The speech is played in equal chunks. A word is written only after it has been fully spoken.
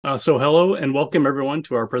So hello and welcome everyone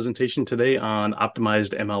to our presentation today on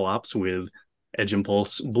optimized MLOps with Edge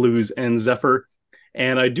Impulse, Blues, and Zephyr.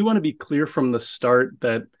 And I do want to be clear from the start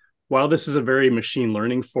that while this is a very machine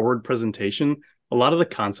learning forward presentation, a lot of the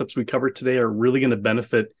concepts we cover today are really going to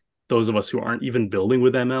benefit those of us who aren't even building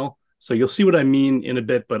with ML. So you'll see what I mean in a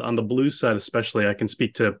bit, but on the Blues side especially, I can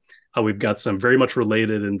speak to how we've got some very much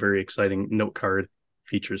related and very exciting note card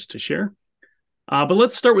features to share. But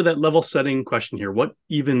let's start with that level setting question here. What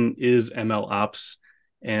even is MLOps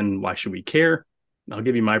and why should we care? I'll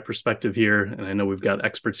give you my perspective here, and I know we've got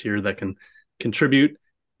experts here that can contribute.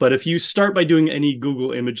 But if you start by doing any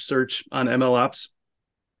Google image search on MLOps,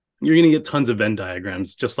 you're going to get tons of Venn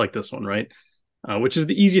diagrams just like this one, right? Which is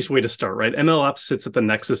the easiest way to start, right? MLOps sits at the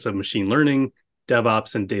nexus of machine learning,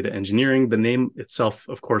 DevOps, and data engineering. The name itself,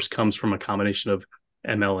 of course, comes from a combination of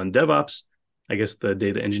ML and DevOps. I guess the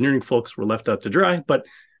data engineering folks were left out to dry. But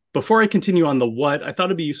before I continue on the what, I thought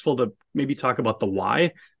it'd be useful to maybe talk about the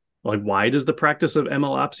why. Like, why does the practice of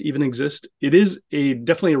MLOps even exist? It is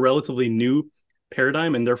definitely a relatively new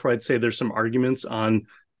paradigm, and therefore I'd say there's some arguments on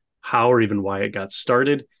how or even why it got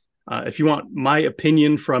started. If you want my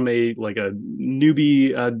opinion from a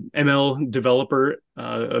newbie ML developer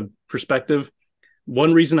perspective,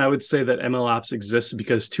 one reason I would say that MLOps exists is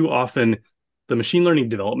because too often the machine learning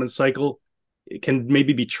development cycle, it can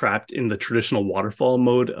maybe be trapped in the traditional waterfall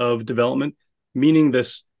mode of development, meaning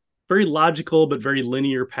this very logical but very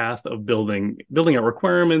linear path of building out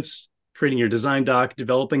requirements, creating your design doc,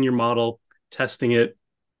 developing your model, testing it,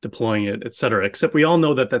 deploying it, etc. Except we all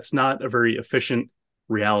know that that's not a very efficient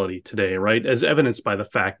reality today, right? As evidenced by the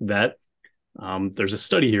fact that there's a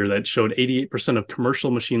study here that showed 88% of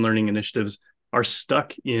commercial machine learning initiatives are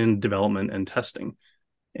stuck in development and testing.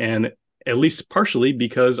 And at least partially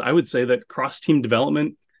because I would say that cross-team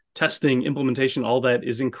development, testing, implementation, all that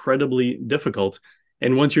is incredibly difficult.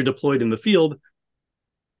 And once you're deployed in the field,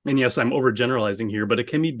 and yes, I'm overgeneralizing here, but it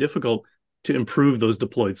can be difficult to improve those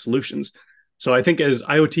deployed solutions. So I think as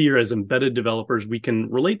IoT or as embedded developers, we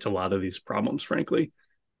can relate to a lot of these problems, frankly.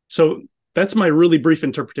 So that's my really brief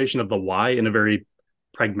interpretation of the why in a very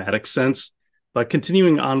pragmatic sense. But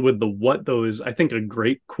continuing on with the what, though, is I think a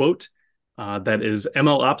great quote. That is,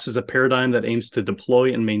 MLOps is a paradigm that aims to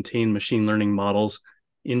deploy and maintain machine learning models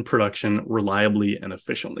in production reliably and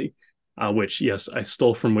efficiently, which, yes, I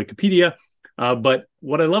stole from Wikipedia. But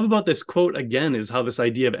what I love about this quote, again, is how this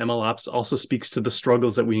idea of MLOps also speaks to the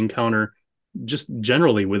struggles that we encounter just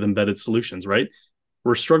generally with embedded solutions, right?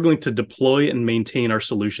 We're struggling to deploy and maintain our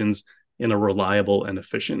solutions in a reliable and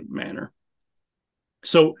efficient manner.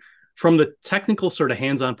 So from the technical sort of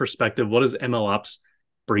hands-on perspective, what does MLOps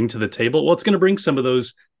bring to the table? Well, it's going to bring some of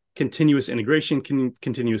those continuous integration,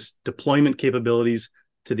 continuous deployment capabilities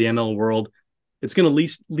to the ML world. It's going to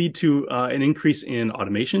lead to an increase in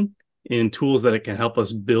automation, in tools that it can help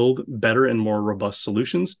us build better and more robust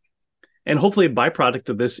solutions. And hopefully a byproduct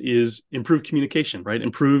of this is improved communication, right?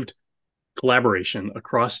 Improved collaboration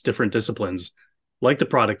across different disciplines, like the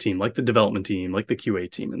product team, like the development team, like the QA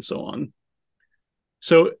team, and so on.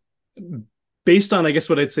 So based on, I guess,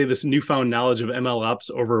 what I'd say, this newfound knowledge of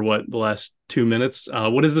MLOps over the last 2 minutes,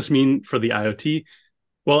 what does this mean for the IoT?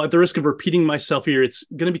 Well, at the risk of repeating myself here, it's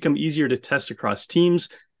going to become easier to test across teams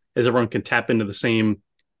as everyone can tap into the same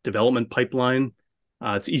development pipeline.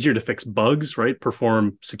 It's easier to fix bugs, right?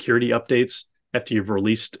 Perform security updates after you've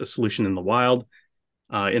released a solution in the wild.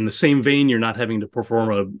 In the same vein, you're not having to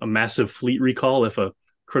perform a massive fleet recall if a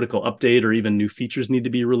critical update or even new features need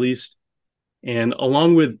to be released. And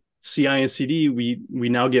along with CI and CD, we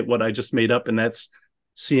now get what I just made up, and that's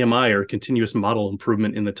CMI, or continuous model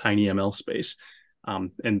improvement, in the TinyML space.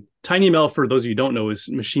 And TinyML, for those of you who don't know, is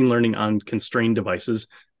machine learning on constrained devices,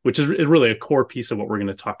 which is really a core piece of what we're going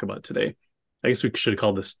to talk about today. I guess we should have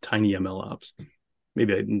called this TinyMLOps.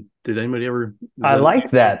 Maybe did anybody ever? I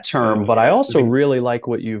like that term, but I also really like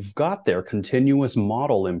what you've got there, continuous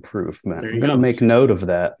model improvement. I'm going to make note of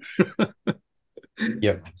that.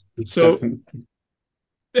 Yep. So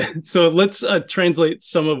let's translate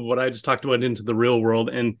some of what I just talked about into the real world.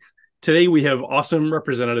 And today we have awesome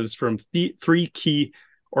representatives from three key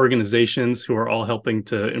organizations who are all helping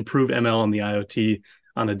to improve ML and the IoT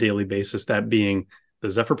on a daily basis, that being the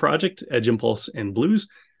Zephyr project, Edge Impulse, and Blues.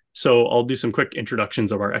 So I'll do some quick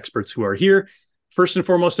introductions of our experts who are here. First and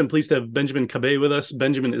foremost, I'm pleased to have Benjamin Cabet with us.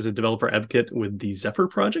 Benjamin is a developer advocate with the Zephyr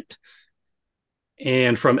project.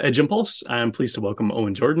 And from Edge Impulse, I'm pleased to welcome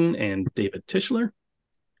Owen Jordan and David Tischler.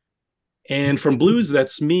 And from Blues,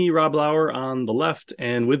 that's me, Rob Lauer, on the left.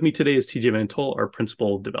 And with me today is TJ Van Tol, our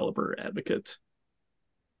principal developer advocate.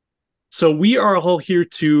 So we are all here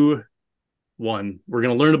to 1, we're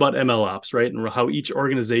going to learn about MLOps, right? And how each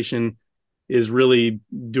organization is really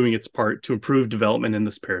doing its part to improve development in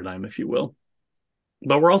this paradigm, if you will.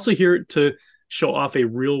 But we're also here to show off a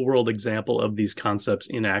real world example of these concepts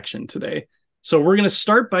in action today. So we're going to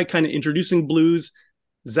start by kind of introducing Blues,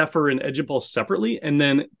 Zephyr, and Edge Impulse separately. And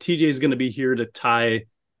then TJ is going to be here to tie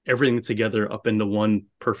everything together up into one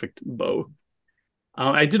perfect bow.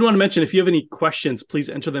 I did want to mention, if you have any questions, please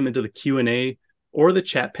enter them into the Q&A or the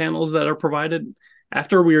chat panels that are provided.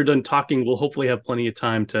 After we are done talking, we'll hopefully have plenty of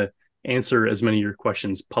time to answer as many of your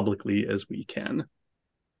questions publicly as we can.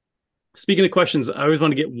 Speaking of questions, I always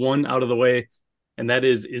want to get one out of the way, and that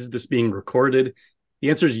is this being recorded? The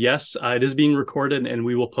answer is yes, it is being recorded, and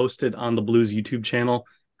we will post it on the Blues YouTube channel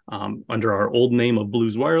under our old name of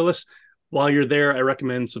Blues Wireless. While you're there, I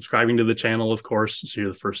recommend subscribing to the channel, of course, so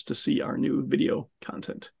you're the first to see our new video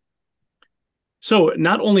content. So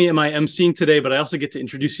not only am I emceeing today, but I also get to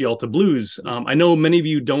introduce you all to Blues. I know many of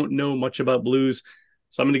you don't know much about Blues,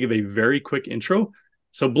 so I'm going to give a very quick intro.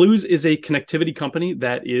 So Blues is a connectivity company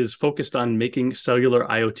that is focused on making cellular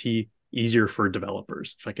IoT easier for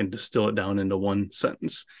developers, if I can distill it down into one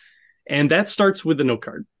sentence. And that starts with the note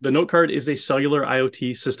card. The note card is a cellular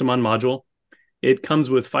IoT system on module. It comes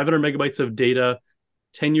with 500 megabytes of data,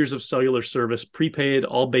 10 years of cellular service, prepaid,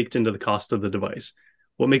 all baked into the cost of the device.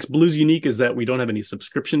 What makes Blues unique is that we don't have any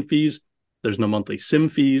subscription fees. There's no monthly SIM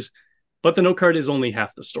fees, but the note card is only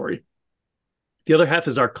half the story. The other half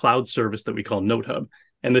is our cloud service that we call Note Hub,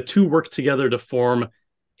 and the two work together to form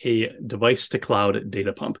a device-to-cloud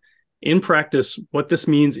data pump. In practice, what this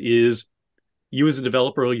means is you as a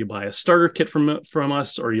developer, you buy a starter kit from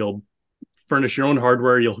us, or you'll furnish your own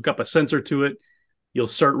hardware, you'll hook up a sensor to it, you'll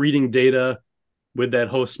start reading data with that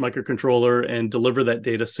host microcontroller and deliver that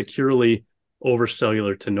data securely over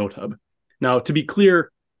cellular to Note Hub. Now, to be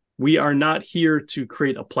clear, we are not here to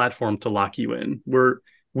create a platform to lock you in.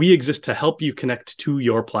 We exist to help you connect to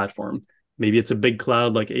your platform. Maybe it's a big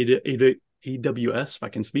cloud like AWS, if I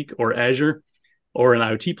can speak, or Azure, or an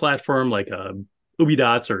IoT platform like a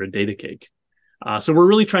UbiDots or a DataCake. So we're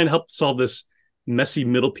really trying to help solve this messy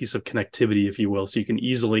middle piece of connectivity, if you will, so you can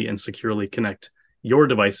easily and securely connect your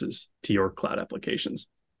devices to your cloud applications.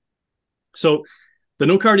 So the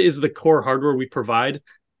note card is the core hardware we provide.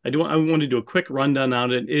 I want to do a quick rundown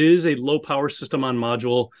on it. It is a low power system on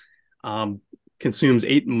module, consumes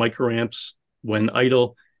 8 microamps when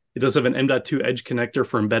idle. It does have an M.2 edge connector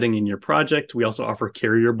for embedding in your project. We also offer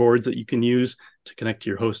carrier boards that you can use to connect to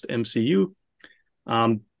your host MCU.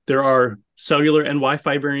 There are cellular and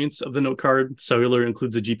Wi-Fi variants of the note card. Cellular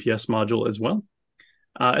includes a GPS module as well.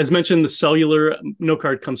 As mentioned, the cellular note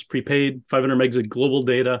card comes prepaid, 500 megs of global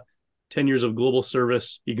data, 10 years of global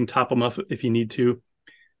service. You can top them up if you need to.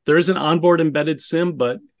 There is an onboard embedded SIM,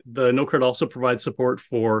 but the note card also provides support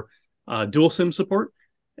for dual SIM support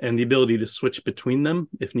and the ability to switch between them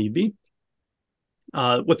if need be.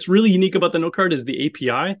 What's really unique about the note card is the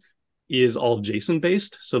API is all JSON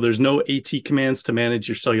based. So there's no AT commands to manage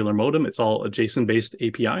your cellular modem. It's all a JSON based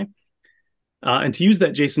API. And to use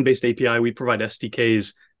that JSON based API, we provide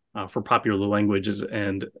SDKs for popular languages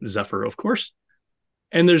and Zephyr, of course.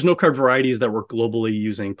 And there's note card varieties that work globally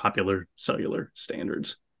using popular cellular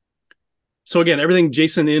standards. So again, everything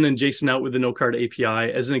JSON in and JSON out with the note card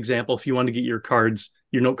API. As an example, if you want to get your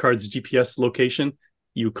note card's GPS location,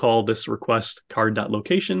 you call this request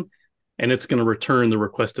card.location, and it's going to return the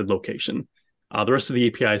requested location. The rest of the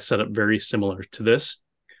API is set up very similar to this.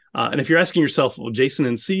 And if you're asking yourself, well, JSON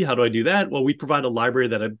in C, how do I do that? Well, we provide a library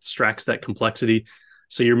that abstracts that complexity.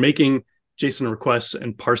 So you're making JSON requests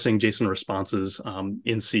and parsing JSON responses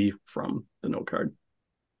in C from the note card.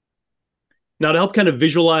 Now, to help kind of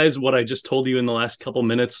visualize what I just told you in the last couple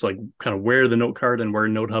minutes, like kind of where the note card and where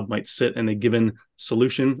Note Hub might sit in a given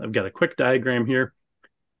solution, I've got a quick diagram here.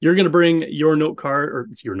 You're going to bring your note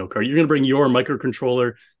card, you're going to bring your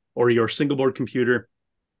microcontroller or your single board computer.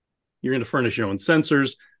 You're going to furnish your own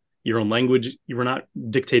sensors, your own language. You are not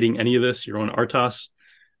dictating any of this, your own RTOS.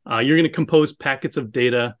 You're going to compose packets of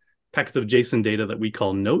JSON data that we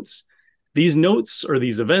call notes. These notes or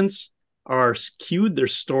these events are queued, they're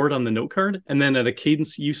stored on the note card, and then at a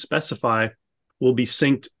cadence you specify will be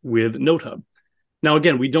synced with Note Hub. Now,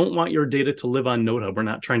 again, we don't want your data to live on Note Hub. We're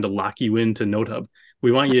not trying to lock you into Note Hub.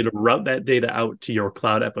 We want you to route that data out to your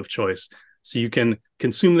cloud app of choice. So you can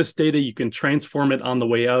consume this data, you can transform it on the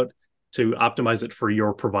way out to optimize it for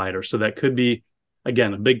your provider. So that could be,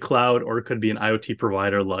 again, a big cloud, or it could be an IoT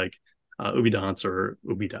provider like UbiDots or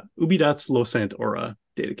UbiDots, Locent, or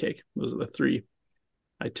DataCake. Those are the 3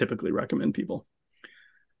 I typically recommend people.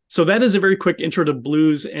 So that is a very quick intro to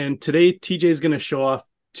Blues. And today, TJ is going to show off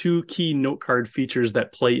two key note card features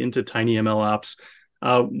that play into Tiny MLOps.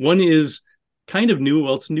 One is kind of new.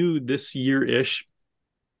 Well, it's new this year-ish.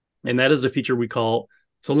 And that is a feature we call,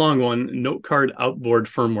 it's a long one, note card outboard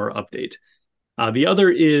firmware update. The other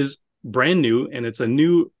is brand new, and it's a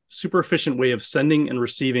new super efficient way of sending and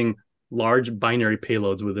receiving large binary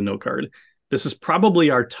payloads with a note card. This is probably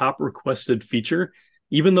our top requested feature,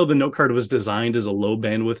 even though the note card was designed as a low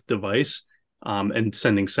bandwidth device and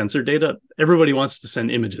sending sensor data. Everybody wants to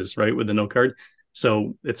send images, right, with the note card.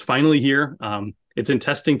 So it's finally here. It's in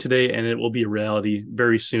testing today, and it will be a reality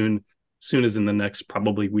very soon as in the next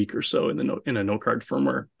probably week or so in a note card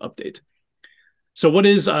firmware update. So what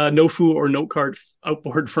is NoFu or note card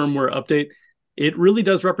outboard firmware update? It really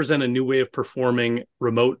does represent a new way of performing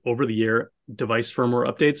remote over-the-air device firmware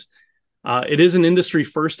updates. It is an industry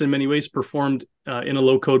first in many ways, performed in a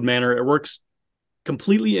low-code manner. It works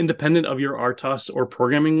completely independent of your RTOS or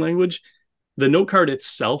programming language. The note card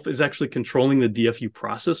itself is actually controlling the DFU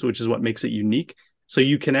process, which is what makes it unique. So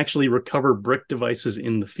you can actually recover brick devices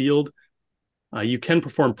in the field. You can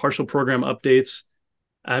perform partial program updates.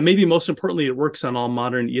 Maybe most importantly, it works on all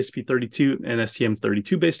modern ESP32 and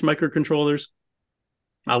STM32 based microcontrollers.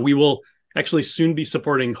 We will actually soon be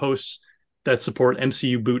supporting hosts that support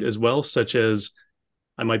MCU boot as well, such as,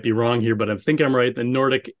 I might be wrong here, but I think I'm right, the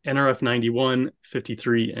Nordic NRF91,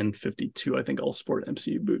 53, and 52, I think all support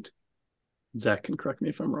MCU boot. Zach can correct me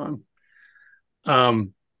if I'm wrong.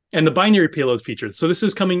 And the binary payload feature. So this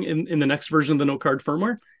is coming in the next version of the note card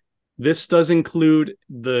firmware. This does include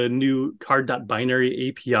the new card.binary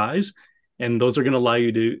APIs, and those are going to allow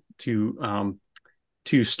you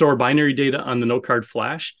to store binary data on the note card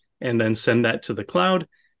flash and then send that to the cloud.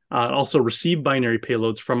 Also receive binary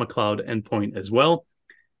payloads from a cloud endpoint as well.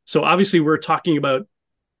 So obviously we're talking about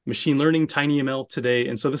machine learning, TinyML today.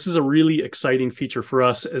 And so this is a really exciting feature for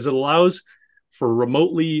us as it allows for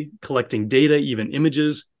remotely collecting data, even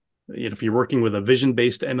images. If you're working with a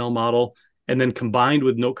vision-based ML model, and then combined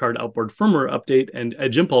with note card outboard firmware update and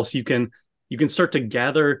Edge Impulse, you can start to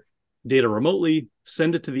gather data remotely,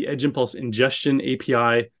 send it to the Edge Impulse ingestion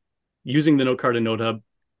API using the note card and Node Hub,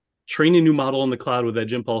 train a new model in the cloud with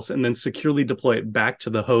Edge Impulse, and then securely deploy it back to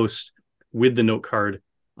the host with the note card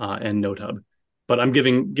and Node Hub. But I'm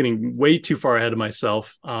getting way too far ahead of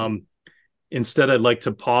myself. Instead, I'd like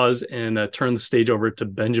to pause and turn the stage over to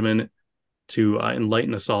Benjamin to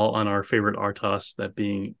enlighten us all on our favorite RTOS, that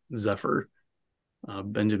being Zephyr.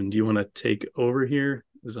 Benjamin, do you want to take over here?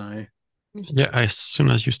 Yeah, as soon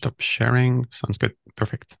as you stop sharing, sounds good.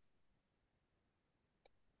 Perfect.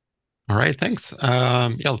 All right, thanks. Yeah,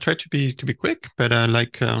 I'll try to be quick, but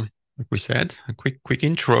like we said, a quick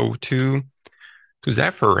intro to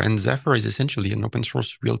Zephyr. And Zephyr is essentially an open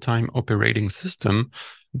source real-time operating system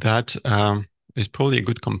that is probably a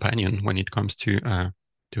good companion when it comes to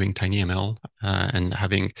doing TinyML and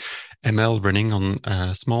having ML running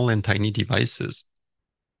on small and tiny devices.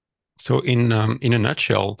 So in a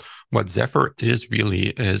nutshell, what Zephyr is really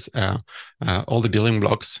is all the building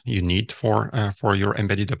blocks you need for your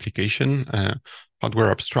embedded application,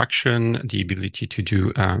 hardware abstraction, the ability to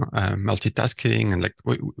do multitasking, and like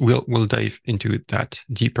we'll dive into that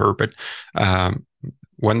deeper. But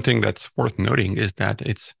one thing that's worth noting is that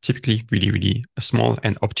it's typically really small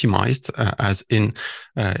and optimized, as in,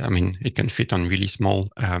 I mean, it can fit on really small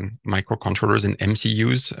microcontrollers and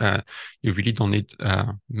MCUs. You really don't need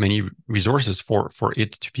many resources for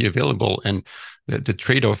it to be available. And the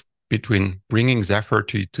trade-off between bringing Zephyr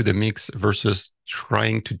to the mix versus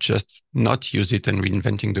trying to just not use it and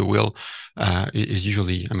reinventing the wheel is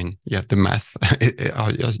usually, I mean, yeah, the math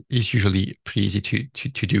is usually pretty easy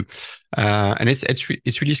to do. And it's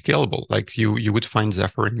really scalable. Like you would find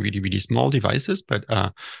Zephyr in really small devices, but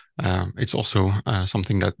it's also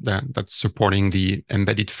something that's supporting the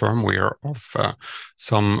embedded firmware of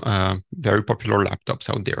some very popular laptops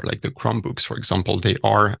out there, like the Chromebooks, for example. They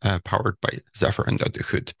are powered by Zephyr under the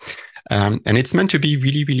hood. And it's meant to be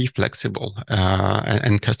really flexible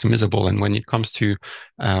and customizable. And when it comes to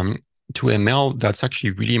ML, that's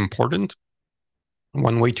actually really important.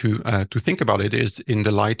 One way to think about it is in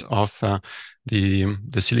the light of the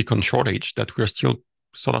silicon shortage that we're still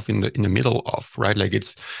sort of in the middle of, right? Like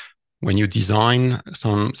it's when you design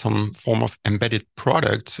some form of embedded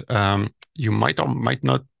product, you might or might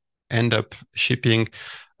not end up shipping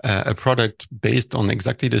a product based on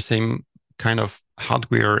exactly the same kind of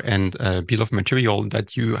hardware and bill of material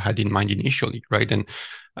that you had in mind initially, right? And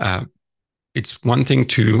it's one thing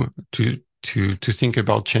to think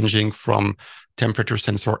about changing from temperature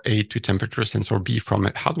sensor A to temperature sensor B from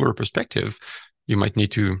a hardware perspective. You might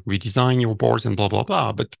need to redesign your boards and blah blah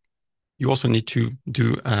blah. But you also need to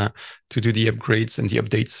do the upgrades and the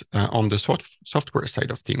updates on the software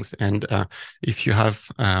side of things. And if you have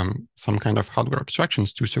some kind of hardware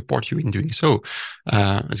abstractions to support you in doing so,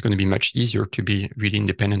 it's going to be much easier to be really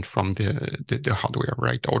independent from the hardware,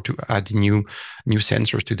 right? Or to add new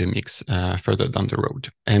sensors to the mix further down the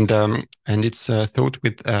road. And it's thought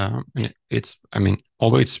with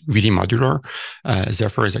although it's really modular,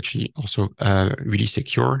 Zephyr is actually also really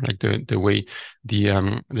secure. Like the way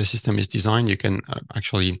the system is designed, you can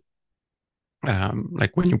actually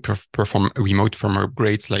like when you perform remote firmware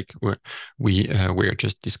upgrades, like we were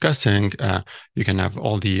just discussing, you can have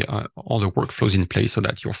all the workflows in place so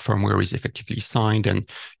that your firmware is effectively signed, and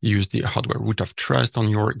use the hardware root of trust on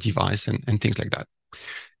your device and things like that.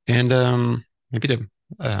 And maybe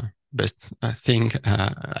the best thing,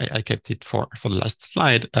 I kept it for the last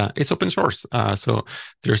slide. It's open source, so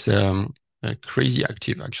there's a crazy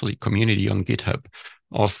active actually community on GitHub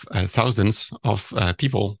of thousands of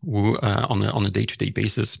people who on a day-to-day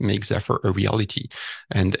basis make Zephyr a reality.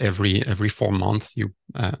 And every 4 months you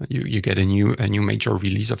get a new major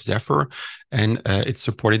release of Zephyr, and it's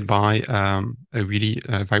supported by a really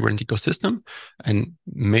vibrant ecosystem. And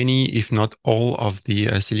many, if not all, of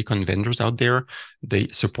the silicon vendors out there, they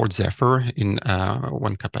support Zephyr in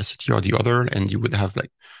one capacity or the other. And you would have,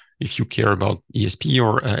 like, if you care about ESP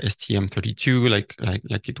or STM32,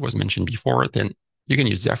 like it was mentioned before, then you can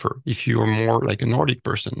use Zephyr. If you're more like a Nordic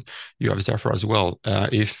person, you have Zephyr as well.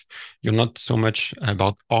 If you're not so much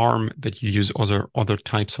about ARM, but you use other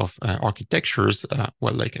types of architectures,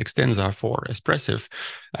 like Extensa for Espressif,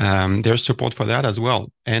 there's support for that as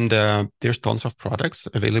well. And there's tons of products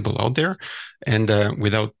available out there. And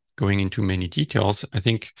without going into many details, I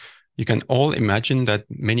think you can all imagine that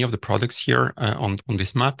many of the products here on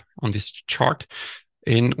this map, on this chart,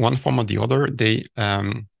 in one form or the other, they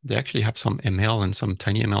actually have some ML and some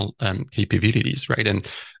TinyML capabilities, right? And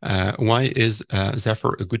why is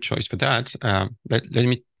Zephyr a good choice for that? Let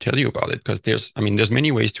me tell you about it, because there's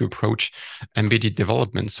many ways to approach embedded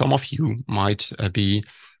development. Some of you might be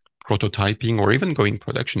prototyping or even going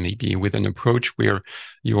production, maybe with an approach where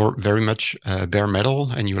you're very much bare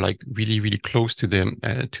metal and you're like really close to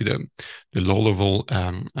the low level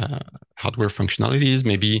hardware functionalities.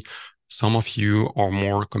 Maybe some of you are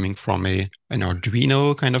more coming from an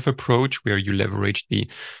Arduino kind of approach where you leverage the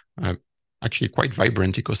actually quite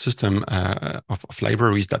vibrant ecosystem of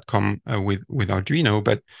libraries that come with Arduino,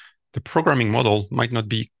 but the programming model might not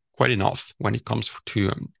be quite enough when it comes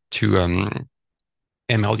to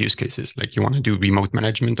ML use cases. Like, you want to do remote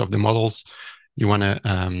management of the models, you want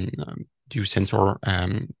to do sensor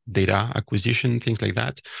data acquisition, things like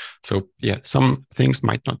that. So yeah, some things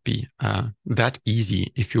might not be that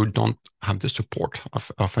easy if you don't have the support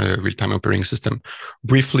of a real-time operating system.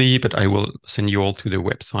 Briefly, but I will send you all to the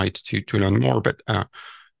website to learn more. But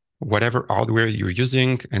whatever hardware you're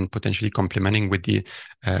using, and potentially complementing with the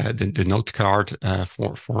note card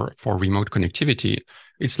for remote connectivity,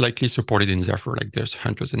 it's likely supported in Zephyr. Like, there's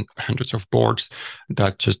hundreds and hundreds of boards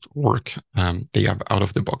that just work. They have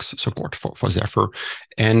out-of-the-box support for Zephyr.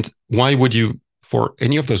 And why would you, for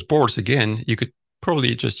any of those boards, again, you could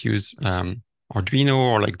probably just use Arduino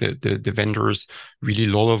or like the vendors' really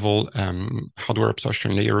low-level hardware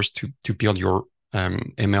abstraction layers to build your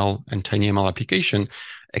ML and TinyML application,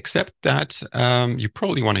 except that you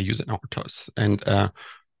probably want to use an RTOS. And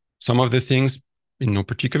some of the things in no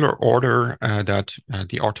particular order that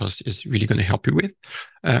the RTOS is really going to help you with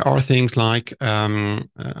are things like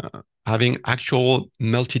having actual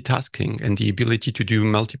multitasking and the ability to do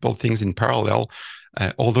multiple things in parallel.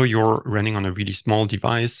 Although you're running on a really small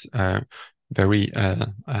device, very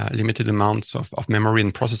limited amounts of memory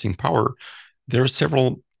and processing power, there are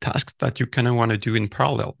several tasks that you kind of want to do in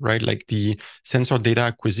parallel, right? Like the sensor data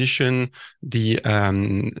acquisition, the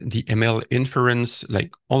ML inference,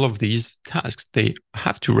 like all of these tasks, they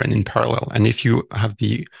have to run in parallel. And if you have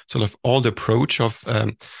the sort of old approach of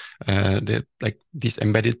this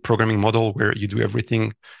embedded programming model where you do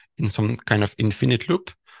everything in some kind of infinite loop,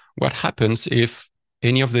 what happens if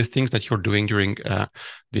any of the things that you're doing during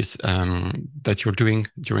this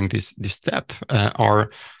step are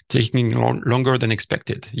taking longer than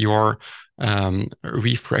expected? You are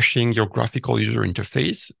refreshing your graphical user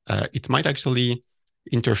interface. It might actually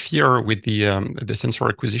interfere with the sensor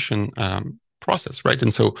acquisition process, right?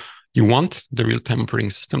 And so you want the real-time operating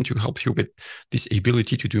system to help you with this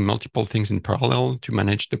ability to do multiple things in parallel, to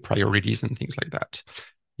manage the priorities and things like that.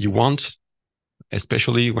 You want,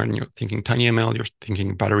 especially when you're thinking TinyML, you're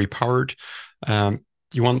thinking battery powered,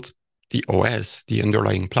 you want the OS, the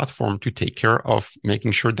underlying platform, to take care of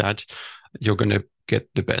making sure that you're going to get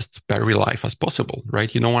the best battery life as possible,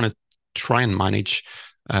 right? You don't want to try and manage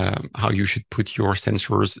how you should put your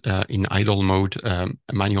sensors in idle mode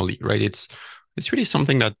manually, right? It's really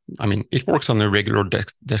something that, I mean, it works on a regular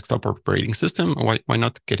desktop operating system. Why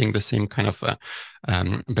not getting the same kind of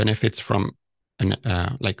benefits from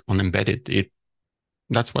like on embedded?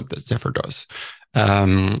 That's what the Zephyr does.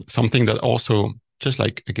 Something that also, just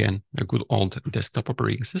like, again, a good old desktop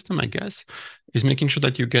operating system, I guess, is making sure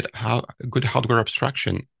that you get good hardware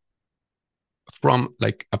abstraction from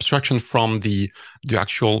the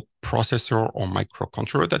actual processor or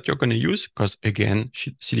microcontroller that you're going to use, because again,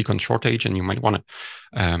 silicon shortage, and you might want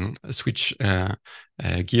to switch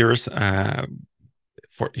gears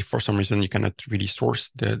if for some reason you cannot really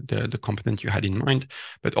source the component you had in mind,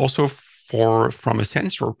 but also from a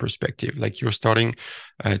sensor perspective, like you're starting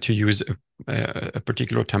to use a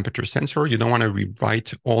particular temperature sensor. You don't want to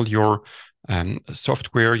rewrite all your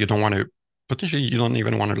software. You don't want to potentially, you don't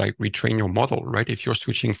even want to like retrain your model, right? If you're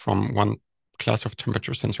switching from one class of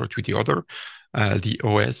temperature sensor to the other, the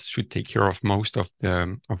OS should take care of most of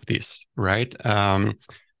this, right?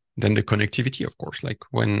 Then the connectivity, of course, like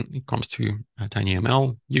when it comes to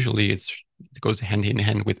TinyML, usually it goes hand in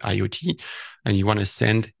hand with IoT, and you want to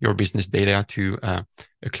send your business data to a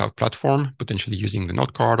cloud platform, potentially using the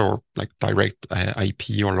Node card or like direct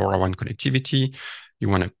IP or LoRaWAN connectivity. You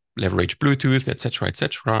want to leverage Bluetooth, etc.,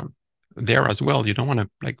 etc. There as well, you don't want to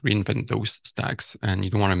like reinvent those stacks, and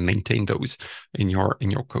you don't want to maintain those in your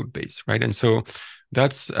code base, right? And so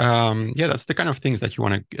that's that's the kind of things that you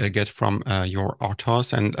want to get from your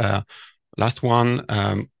RTOS. And last one,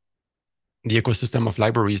 the ecosystem of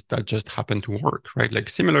libraries that just happen to work, right? Like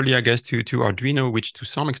similarly, I guess, to Arduino, which to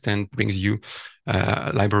some extent brings you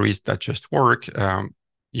libraries that just work.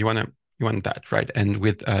 You want that, right? And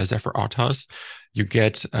with Zephyr RTOS, you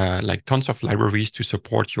get like tons of libraries to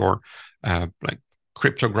support your like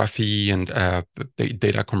cryptography and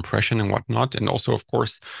data compression and whatnot, and also, of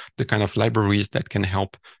course, the kind of libraries that can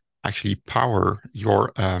help actually power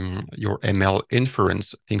your ML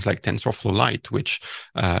inference, things like TensorFlow Lite, which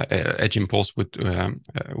Edge Impulse would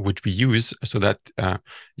reuse, so that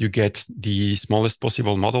you get the smallest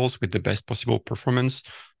possible models with the best possible performance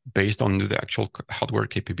based on the actual hardware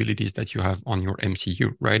capabilities that you have on your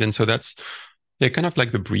MCU, right? And so that's kind of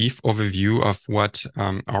like the brief overview of what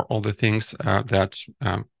are all the things that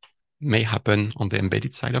may happen on the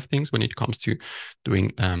embedded side of things when it comes to doing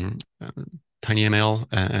TinyML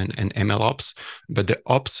and MLOps. But the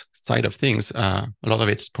ops side of things, a lot of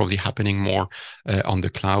it is probably happening more on the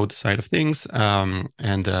cloud side of things.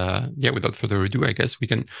 Without further ado, I guess we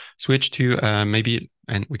can switch to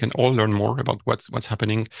and we can all learn more about what's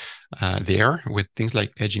happening there with things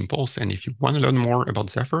like Edge Impulse. And if you want to learn more about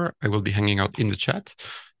Zephyr, I will be hanging out in the chat.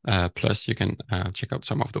 Plus, you can check out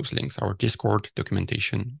some of those links, our Discord,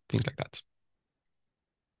 documentation, things like that.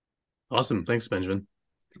 Awesome. Thanks, Benjamin.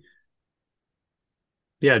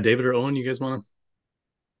 Yeah, David or Owen, you guys want to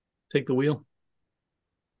take the wheel?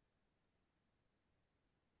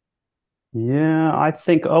 Yeah, I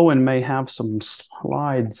think Owen may have some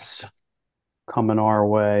slides coming our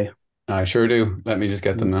way. I sure do. Let me just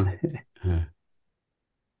get them now. Here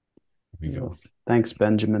we go. Thanks,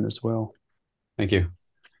 Benjamin, as well. Thank you.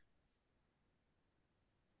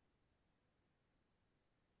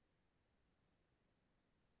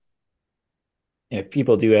 If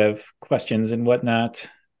people do have questions and whatnot,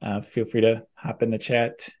 feel free to hop in the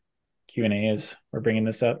chat. Q&A as we're bringing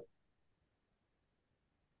this up.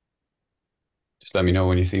 Just let me know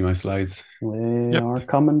when you see my slides. They are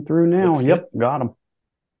coming through now. Yep, got them.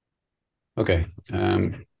 Okay.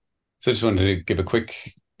 So just wanted to give a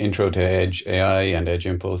quick intro to Edge AI and Edge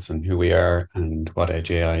Impulse and who we are and what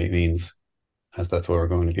Edge AI means, as that's what we're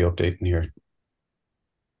going to be updating here.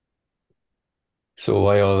 So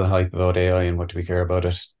why all the hype about AI and what do we care about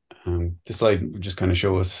it? This slide would just kind of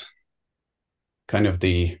show us kind of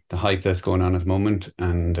the hype that's going on at the moment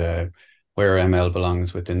and where ML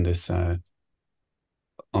belongs within this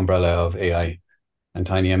umbrella of AI. And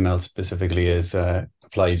TinyML specifically is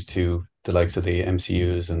applied to the likes of the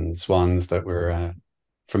MCUs and swans that we're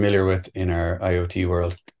familiar with in our IoT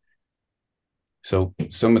world. So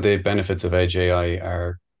some of the benefits of Edge AI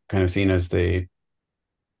are kind of seen as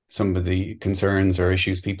some of the concerns or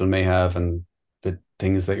issues people may have and the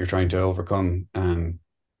things that you're trying to overcome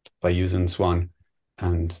by using Swan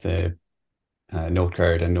and the Note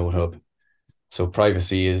card and Note hub. So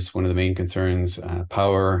privacy is one of the main concerns,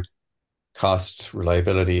 power, cost,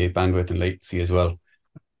 reliability, bandwidth, and latency as well.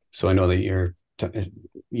 So I know that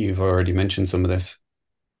you've already mentioned some of this.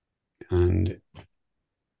 And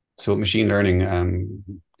so machine learning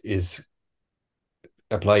is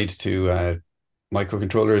applied to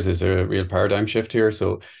microcontrollers is a real paradigm shift here.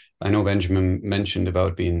 So I know Benjamin mentioned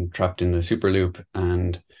about being trapped in the super loop,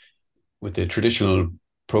 and with the traditional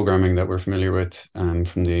programming that we're familiar with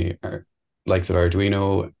from the likes of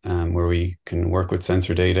Arduino, where we can work with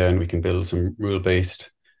sensor data and we can build some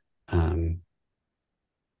rule-based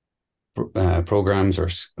programs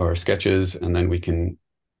or sketches, and then we can,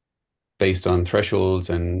 based on thresholds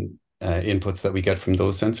and inputs that we get from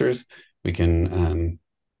those sensors, we can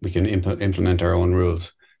implement our own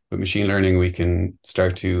rules. With machine learning, we can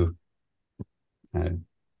start to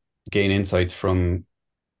gain insights from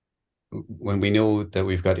when we know that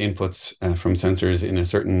we've got inputs from sensors in a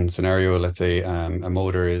certain scenario. Let's say a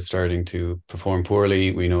motor is starting to perform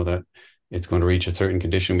poorly. We know that it's going to reach a certain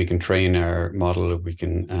condition. We can train our model. We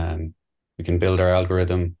can build our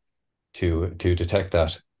algorithm to detect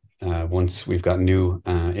that once we've got new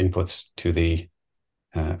inputs to the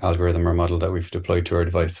algorithm or model that we've deployed to our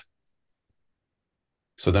device.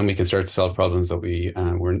 So then we can start to solve problems that we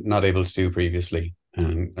were not able to do previously.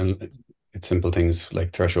 And it's simple things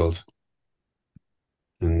like thresholds.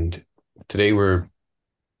 And today we're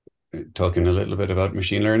talking a little bit about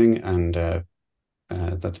machine learning, and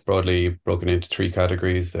that's broadly broken into 3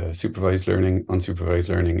 categories: the supervised learning, unsupervised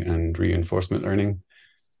learning, and reinforcement learning.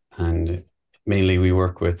 And mainly we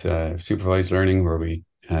work with supervised learning, where we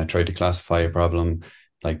try to classify a problem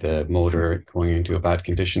like the motor going into a bad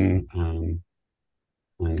condition,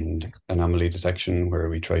 and anomaly detection, where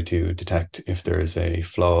we try to detect if there is a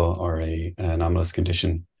flaw or an anomalous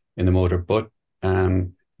condition in the motor. But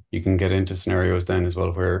you can get into scenarios then as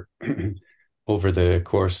well where over the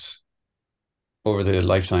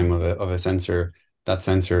lifetime of a sensor, that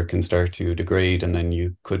sensor can start to degrade, and then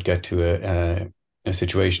you could get to a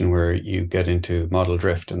situation where you get into model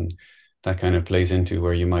drift, and that kind of plays into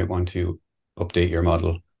where you might want to update your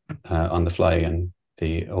model on the fly. And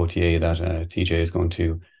the OTA that TJ is going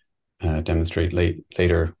to demonstrate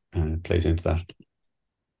later plays into that.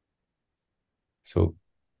 So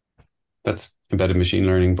that's embedded machine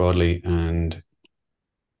learning broadly, and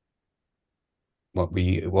what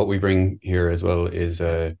we bring here as well is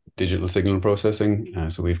digital signal processing.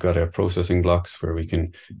 So we've got our processing blocks where we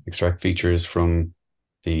can extract features from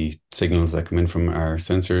the signals that come in from our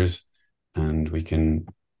sensors, and we can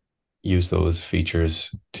use those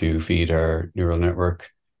features to feed our neural network.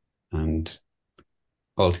 And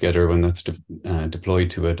altogether, when that's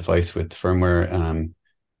deployed to a device with firmware,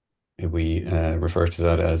 we refer to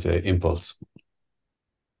that as an impulse.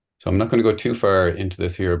 So I'm not going to go too far into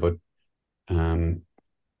this here, but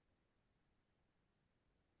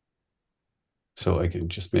so I can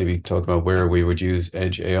just maybe talk about where we would use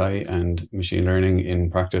edge AI and machine learning in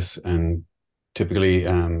practice. And typically,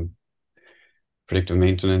 predictive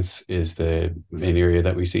maintenance is the main area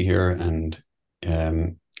that we see here. And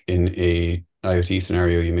in a IoT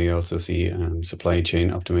scenario, you may also see supply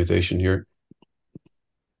chain optimization here.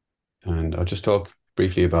 And I'll just talk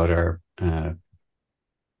briefly about our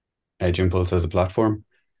Edge Impulse as a platform.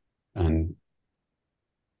 And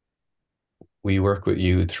we work with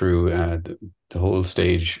you through the whole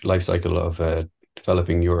life cycle of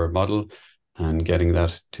developing your model and getting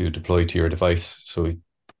that to deploy to your device. So we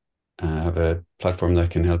have a platform that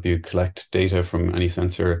can help you collect data from any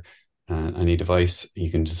sensor, any device. You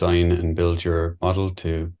can design and build your model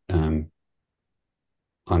to on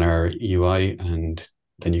our UI, and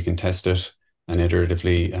then you can test it and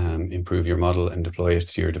iteratively improve your model and deploy it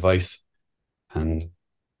to your device. And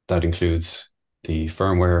that includes the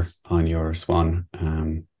firmware on your Swan.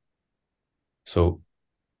 So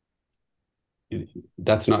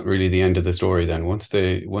that's not really the end of the story then. Once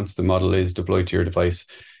the model is deployed to your device,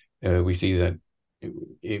 we see that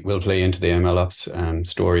it will play into the MLOps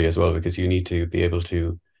story as well, because you need to be able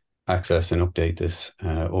to access and update this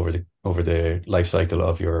over the life cycle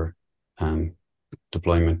of your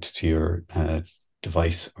deployment to your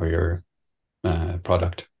device or your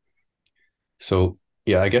product. So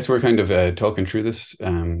yeah, I guess we're kind of talking through this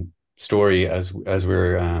story as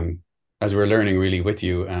we're learning really with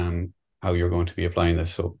you how you're going to be applying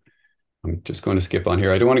this. So I'm just going to skip on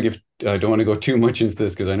here. I don't want to go too much into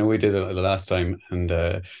this because I know we did it the last time, and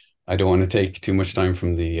I don't want to take too much time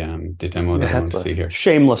from the demo that I want to see here.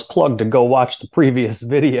 Shameless plug to go watch the previous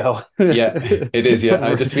video. Yeah, it is. Yeah,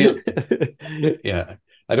 I just feel. Yeah,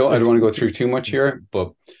 I don't want to go through too much here,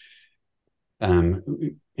 but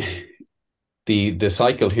the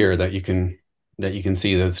cycle here that you can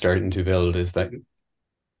see that's starting to build is that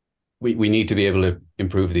we need to be able to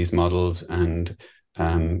improve these models, and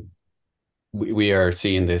we are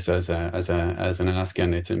seeing this as an ask,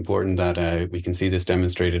 and it's important that we can see this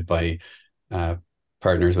demonstrated by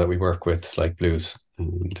partners that we work with, like Blues.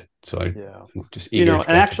 And so I'm just eager to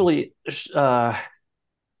and actually,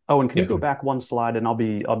 Oh, and can you go back one slide? And I'll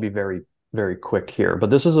be very, very quick here. But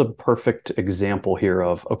this is a perfect example here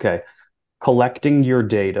of, okay, collecting your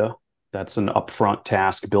data. That's an upfront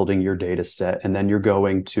task, building your data set. And then you're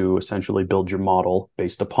going to essentially build your model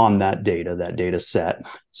based upon that data set.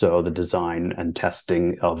 So the design and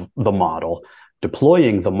testing of the model,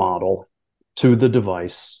 deploying the model to the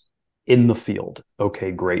device in the field.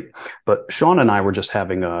 Okay, great. But Sean and I were just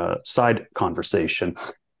having a side conversation,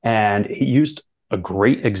 and he used a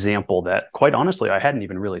great example that, quite honestly, I hadn't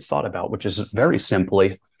even really thought about, which is very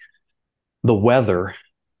simply the weather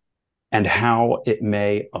and how it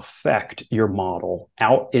may affect your model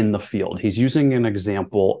out in the field. He's using an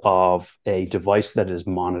example of a device that is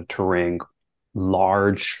monitoring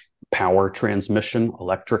large power transmission,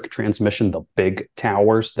 electric transmission, the big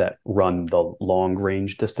towers that run the long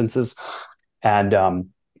range distances. And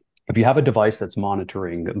if you have a device that's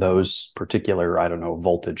monitoring those particular, I don't know,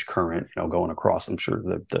 voltage current, going across, I'm sure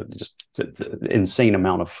the insane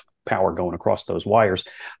amount of power going across those wires.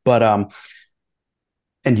 But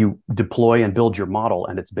and you deploy and build your model,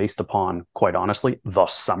 and it's based upon, quite honestly, the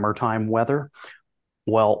summertime weather.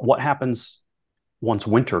 Well, what happens once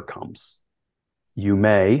winter comes? You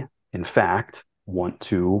may, in fact, want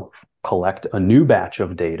to collect a new batch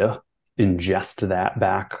of data, ingest that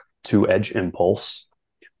back to Edge Impulse,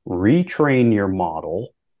 retrain your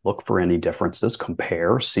model, look for any differences,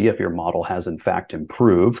 compare, see if your model has in fact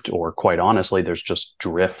improved, or quite honestly, there's just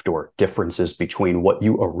drift or differences between what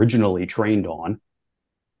you originally trained on,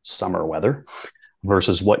 summer weather,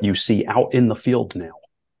 versus what you see out in the field now,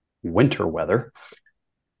 winter weather,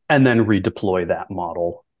 and then redeploy that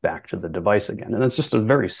model back to the device again. And it's just a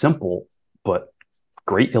very simple but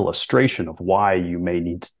great illustration of why you may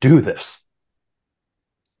need to do this.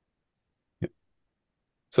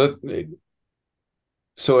 So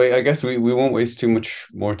I guess we won't waste too much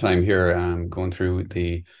more time here going through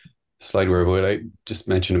the slide where what I just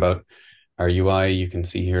mentioned about our UI. You can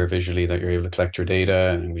see here visually that you're able to collect your data,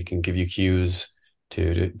 and we can give you cues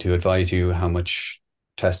to advise you how much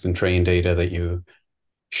test and train data that you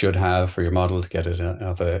should have for your model to get it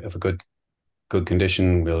of a good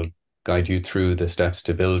condition. We'll guide you through the steps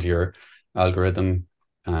to build your algorithm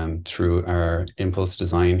through our impulse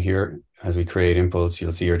design here. As we create impulse,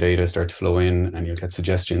 you'll see your data start to flow in, and you'll get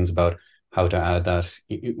suggestions about how to add that.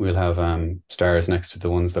 We'll have stars next to the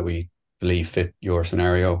ones that we believe fit your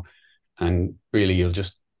scenario. And really,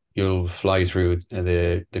 you'll fly through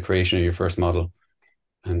the creation of your first model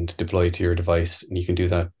and deploy it to your device. And you can do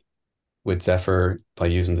that with Zephyr by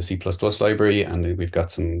using the C++ library. And then we've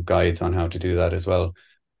got some guides on how to do that as well.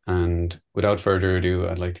 And without further ado,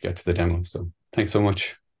 I'd like to get to the demo. So thanks so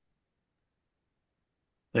much.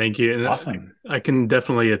 Thank you. And awesome. I can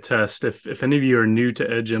definitely attest, if any of you are new to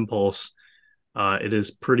Edge Impulse, it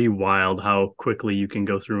is pretty wild how quickly you can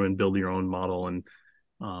go through and build your own model and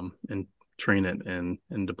train it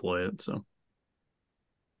and deploy it. So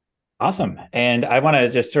awesome. And I want to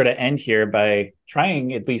just sort of end here by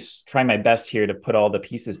trying my best here to put all the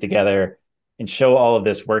pieces together and show all of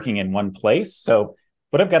this working in one place. So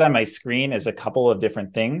what I've got on my screen is a couple of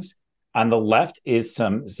different things. On the left is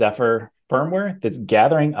some Zephyr firmware that's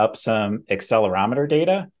gathering up some accelerometer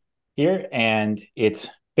data here. And it's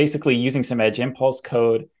basically using some Edge Impulse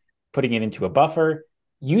code, putting it into a buffer,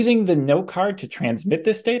 using the note card to transmit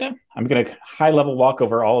this data. I'm going to high level walk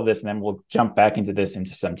over all of this, and then we'll jump back into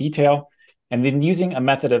some detail. And then using a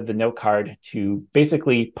method of the note card to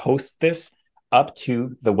basically post this up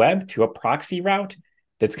to the web to a proxy route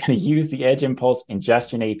that's going to use the Edge Impulse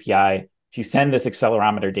ingestion API to send this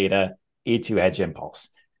accelerometer data into Edge Impulse.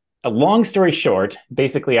 A long story short,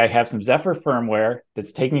 basically I have some Zephyr firmware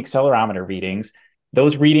that's taking accelerometer readings.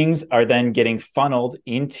 Those readings are then getting funneled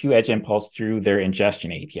into Edge Impulse through their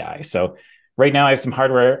ingestion API. So right now I have some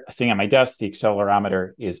hardware sitting on my desk. The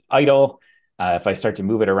accelerometer is idle. If I start to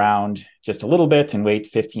move it around just a little bit and wait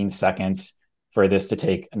 15 seconds for this to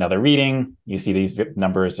take another reading, you see these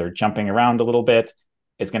numbers are jumping around a little bit.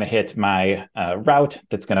 It's going to hit my route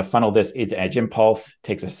that's going to funnel this into Edge Impulse. It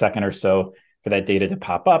takes a second or so for that data to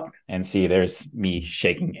pop up, and see there's me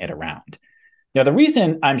shaking it around. Now, the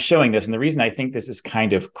reason I'm showing this, and the reason I think this is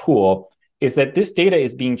kind of cool, is that this data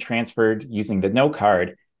is being transferred using the note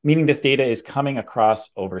card, meaning this data is coming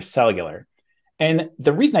across over cellular. And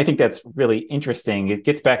the reason I think that's really interesting, it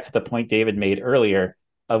gets back to the point David made earlier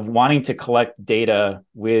of wanting to collect data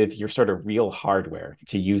with your sort of real hardware,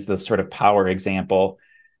 to use the sort of power example.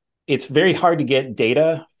 It's very hard to get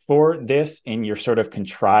data for this in your sort of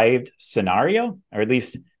contrived scenario, or at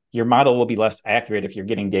least your model will be less accurate if you're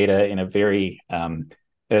getting data in a very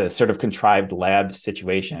sort of contrived lab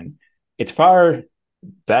situation. It's far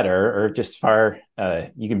better, or just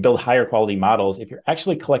you can build higher quality models if you're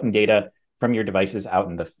actually collecting data from your devices out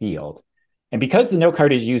in the field. And because the note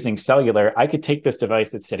card is using cellular, I could take this device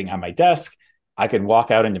that's sitting on my desk, I could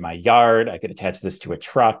walk out into my yard, I could attach this to a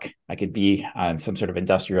truck, I could be on some sort of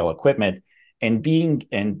industrial equipment, and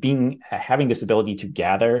having this ability to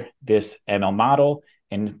gather this ML model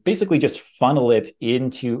and basically just funnel it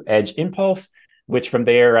into Edge Impulse, which from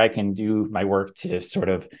there I can do my work to sort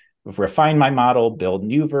of refine my model, build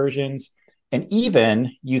new versions, and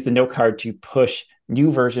even use the note card to push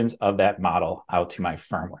new versions of that model out to my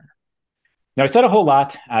firmware. Now, I said a whole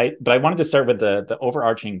lot, but I wanted to start with the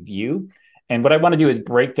overarching view. And what I want to do is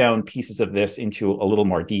break down pieces of this into a little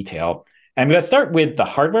more detail. I'm going to start with the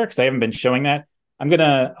hardware because I haven't been showing that. I'm going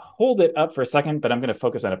to hold it up for a second, but I'm going to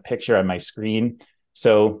focus on a picture on my screen.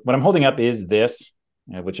 So what I'm holding up is this,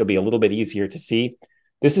 which will be a little bit easier to see.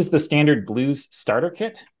 This is the standard Blues starter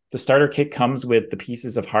kit. The starter kit comes with the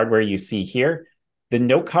pieces of hardware you see here. The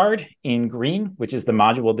note card in green, which is the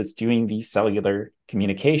module that's doing the cellular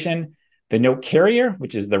communication. The note carrier,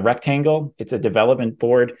 which is the rectangle. It's a development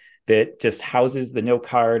board that just houses the note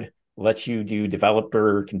card, lets you do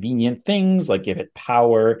developer convenient things like give it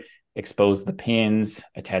power, expose the pins,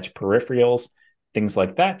 attach peripherals, things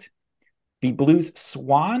like that. The Blues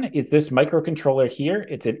Swan is this microcontroller here.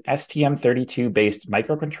 It's an STM32 based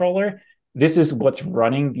microcontroller. This is what's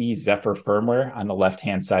running the Zephyr firmware on the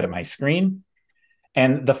left-hand side of my screen.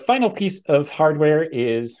 And the final piece of hardware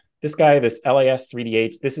is this guy, this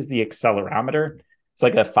LAS3DH. This is the accelerometer. It's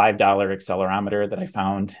like a $5 accelerometer that I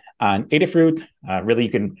found on Adafruit. Really,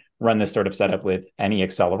 you can run this sort of setup with any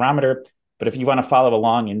accelerometer. But if you want to follow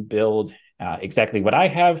along and build exactly what I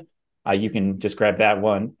have, you can just grab that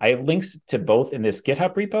one. I have links to both in this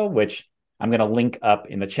GitHub repo, which I'm going to link up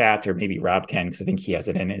in the chat, or maybe Rob can, because I think he has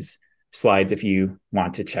it in his slides if you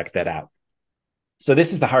want to check that out. So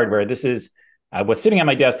this is the hardware. This is what's sitting on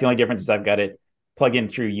my desk. The only difference is I've got it plug in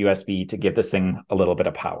through USB to give this thing a little bit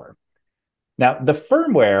of power. Now, the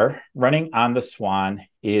firmware running on the Swan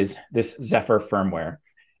is this Zephyr firmware.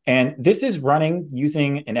 And this is running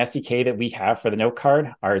using an SDK that we have for the note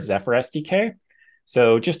card, our Zephyr SDK.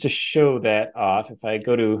 So just to show that off, if I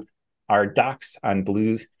go to our docs on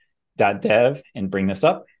blues.dev and bring this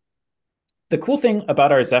up, the cool thing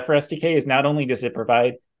about our Zephyr SDK is not only does it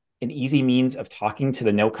provide an easy means of talking to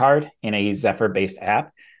the note card in a Zephyr-based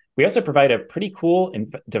app, we also provide a pretty cool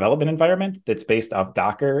development environment that's based off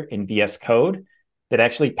Docker and VS Code that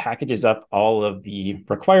actually packages up all of the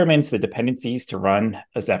requirements, the dependencies to run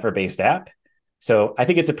a Zephyr-based app. So I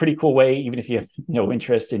think it's a pretty cool way, even if you have no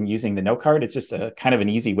interest in using the note card, it's just a kind of an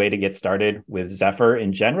easy way to get started with Zephyr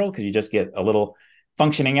in general, because you just get a little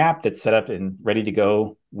functioning app that's set up and ready to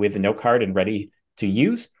go with the note card and ready to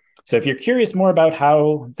use. So if you're curious more about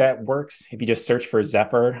how that works, if you just search for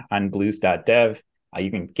Zephyr on blues.dev, you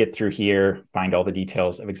can get through here, find all the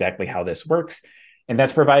details of exactly how this works. And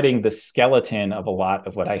that's providing the skeleton of a lot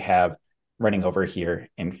of what I have running over here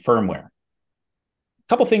in firmware. A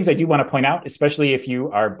couple things I do want to point out, especially if you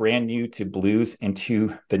are brand new to Blues and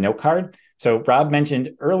to the note card. So Rob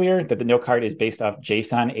mentioned earlier that the note card is based off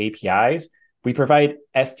JSON APIs. We provide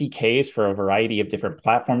SDKs for a variety of different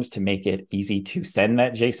platforms to make it easy to send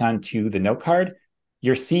that JSON to the note card.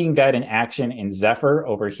 You're seeing that in action in Zephyr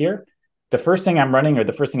over here. The first thing I'm running, or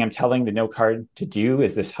the first thing I'm telling the note card to do,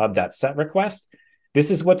 is this hub.set request. This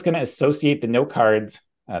is what's going to associate the note cards,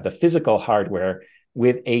 the physical hardware,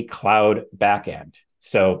 with a cloud backend.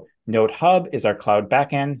 So Note Hub is our cloud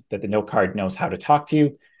backend that the note card knows how to talk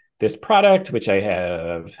to. This product, which I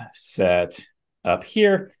have set up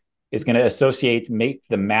here, is going to make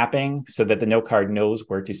the mapping so that the note card knows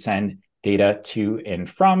where to send data to and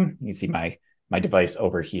from. You can see my device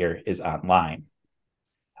over here is online.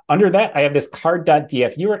 Under that, I have this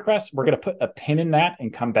card.dfu request. We're going to put a pin in that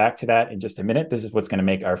and come back to that in just a minute. This is what's going to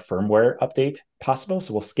make our firmware update possible.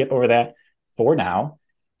 So we'll skip over that for now.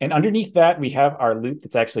 And underneath that, we have our loop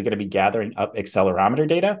that's actually going to be gathering up accelerometer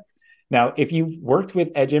data. Now, if you've worked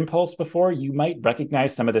with Edge Impulse before, you might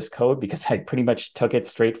recognize some of this code because I pretty much took it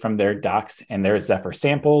straight from their docs and their Zephyr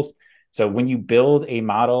samples. So when you build a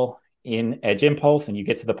model in Edge Impulse and you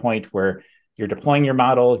get to the point where you're deploying your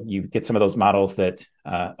model, you get some of those models that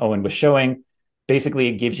Owen was showing. Basically,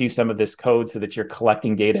 it gives you some of this code so that you're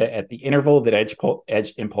collecting data at the interval that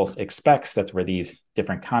Edge Impulse expects. That's where these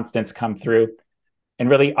different constants come through. And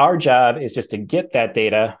really, our job is just to get that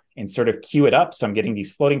data and sort of queue it up. So I'm getting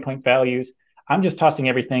these floating point values. I'm just tossing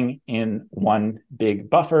everything in one big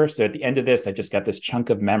buffer. So at the end of this, I just got this chunk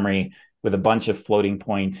of memory with a bunch of floating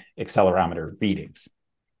point accelerometer readings.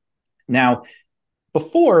 Now,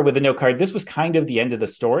 before with the note card, this was kind of the end of the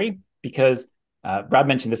story because Rob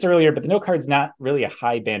mentioned this earlier, but the node card is not really a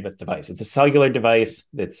high bandwidth device. It's a cellular device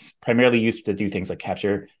that's primarily used to do things like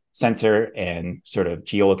capture sensor and sort of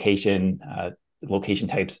geolocation, location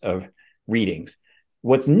types of readings.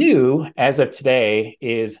 What's new as of today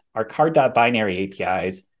is our card.binary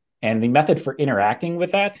APIs, and the method for interacting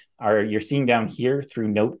with that you're seeing down here through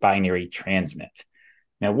note binary transmit.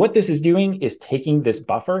 Now, what this is doing is taking this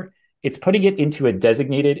buffer, it's putting it into a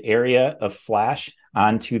designated area of flash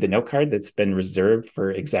onto the note card that's been reserved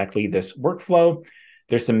for exactly this workflow.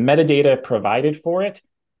 There's some metadata provided for it.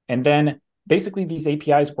 And then basically these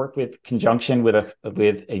APIs work with conjunction with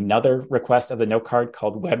another request of the note card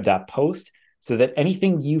called web.post, so that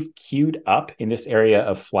anything you've queued up in this area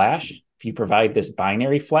of flash, if you provide this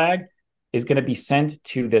binary flag, is going to be sent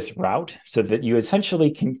to this route so that you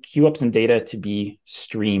essentially can queue up some data to be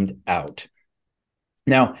streamed out.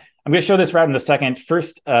 Now, I'm going to show this route in a second.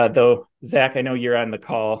 First, though, Zach, I know you're on the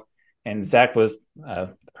call, and Zach was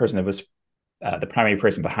the person that was the primary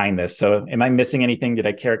person behind this. So am I missing anything? Did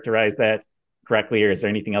I characterize that correctly, or is there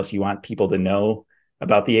anything else you want people to know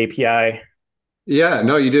about the API? Yeah,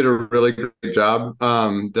 no, you did a really great job.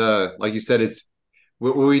 Like you said,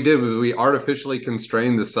 what we did was we artificially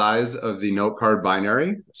constrained the size of the note card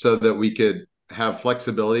binary so that we could have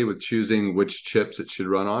flexibility with choosing which chips it should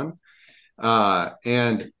run on.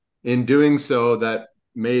 And in doing so, that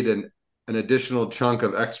made an additional chunk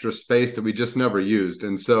of extra space that we just never used.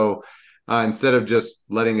 And so instead of just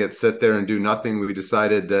letting it sit there and do nothing, we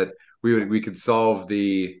decided that we could solve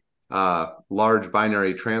the large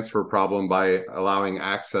binary transfer problem by allowing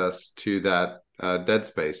access to that dead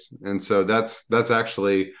space. And so that's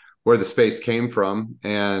actually where the space came from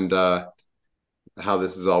and how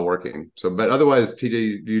this is all working. So, but otherwise,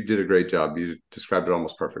 TJ, you did a great job. You described it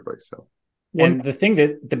almost perfectly. So. And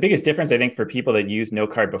the biggest difference, I think, for people that use no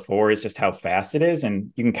card before is just how fast it is.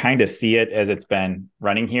 And you can kind of see it as it's been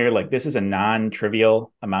running here. Like, this is a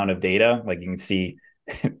non-trivial amount of data. Like, you can see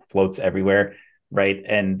it floats everywhere, right?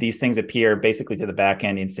 And these things appear basically to the back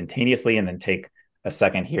end instantaneously and then take a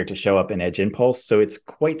second here to show up in Edge Impulse. So it's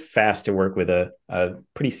quite fast to work with a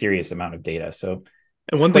pretty serious amount of data. So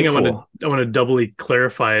and one thing I want to doubly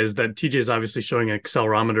clarify is that TJ is obviously showing an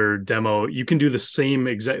accelerometer demo. You can do the same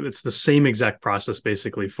it's the same exact process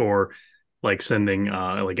basically for like sending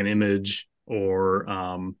like an image or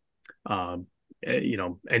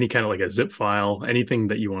any kind of like a zip file. Anything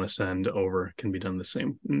that you want to send over can be done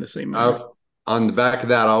in the same manner. On the back of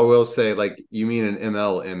that, I will say, like, you mean an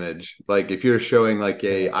ML image. Like, if you're showing like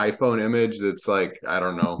a iPhone image that's like, I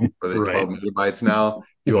don't know, for the 12 megabytes now,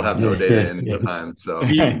 you will have no data in the time. So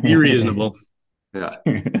be reasonable. Yeah.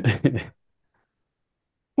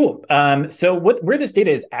 Cool. So where this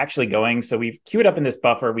data is actually going, so we've queued up in this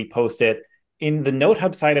buffer, we post it. In the Node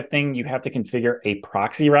Hub side of thing, you have to configure a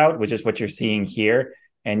proxy route, which is what you're seeing here.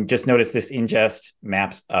 And just notice this ingest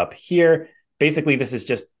maps up here. Basically, this is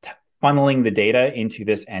just funneling the data into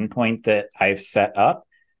this endpoint that I've set up.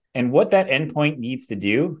 And what that endpoint needs to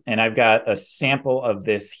do, and I've got a sample of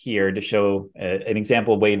this here to show an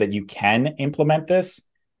example way that you can implement this.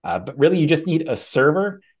 But really, you just need a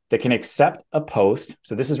server that can accept a post.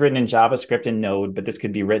 So this is written in JavaScript and Node, but this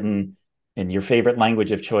could be written in your favorite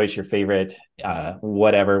language of choice, your favorite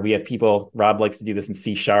whatever. We have people, Rob likes to do this in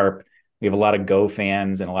C#. We have a lot of Go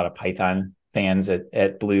fans and a lot of Python fans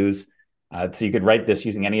at Blues. So you could write this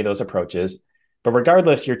using any of those approaches. But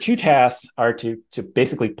regardless, your two tasks are to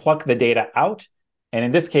basically pluck the data out, and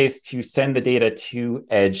in this case, to send the data to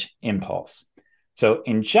Edge Impulse. So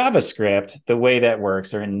in JavaScript, the way that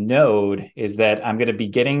works, or in Node, is that I'm going to be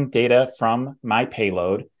getting data from my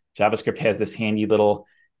payload. JavaScript has this handy little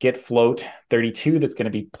get float 32 that's going to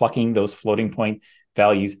be plucking those floating point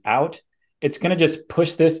values out. It's going to just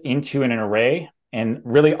push this into an array. And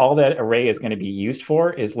really all that array is going to be used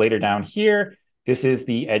for is later down here. This is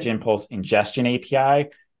the Edge Impulse ingestion API.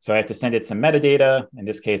 So I have to send it some metadata. In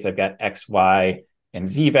this case, I've got X, Y, and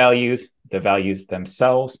Z values, the values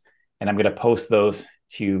themselves. And I'm going to post those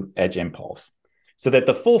to Edge Impulse. So that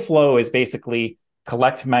the full flow is basically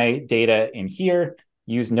collect my data in here,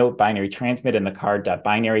 use note binary transmit and the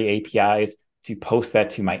card.binary APIs to post that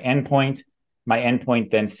to my endpoint. My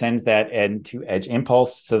endpoint then sends that into Edge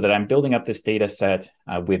Impulse so that I'm building up this data set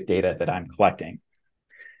with data that I'm collecting.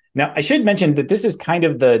 Now, I should mention that this is kind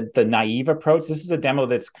of the naive approach. This is a demo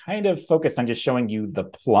that's kind of focused on just showing you the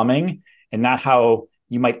plumbing and not how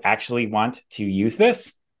you might actually want to use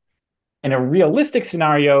this. In a realistic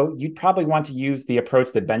scenario, you'd probably want to use the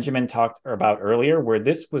approach that Benjamin talked about earlier, where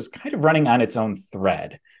this was kind of running on its own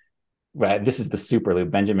thread. Right, this is the super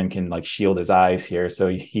loop. Benjamin can like shield his eyes here, so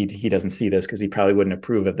he doesn't see this because he probably wouldn't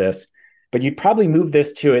approve of this. but you'd probably move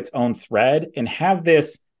this to its own thread and have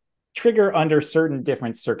this trigger under certain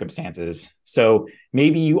different circumstances. So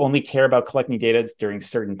maybe you only care about collecting data during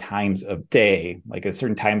certain times of day, like at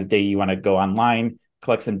certain times of day you want to go online,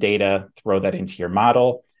 collect some data, throw that into your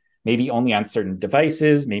model, maybe only on certain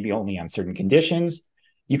devices, maybe only on certain conditions.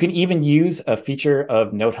 You can even use a feature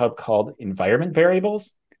of NoteHub called environment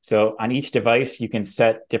variables. So on each device, you can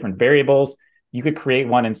set different variables. You could create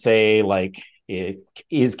one and say like, it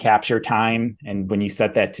is capture time. And when you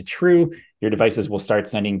set that to true, your devices will start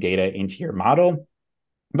sending data into your model.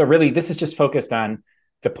 But really, this is just focused on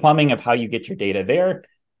the plumbing of how you get your data there.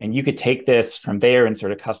 And you could take this from there and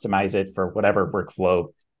sort of customize it for whatever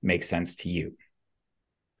workflow makes sense to you.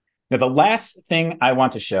 Now, the last thing I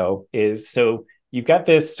want to show is, so you've got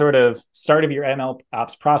this sort of start of your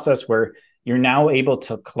MLOps process where you're now able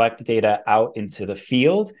to collect data out into the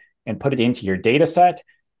field and put it into your data set.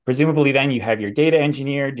 Presumably then you have your data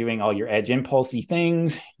engineer doing all your edge impulsey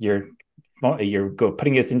things. You're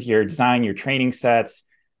putting this into your design, your training sets,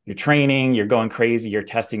 you're training, you're going crazy, you're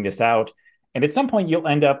testing this out. And at some point you'll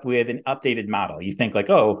end up with an updated model. You think like,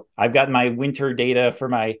 oh, I've got my winter data for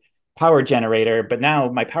my power generator, but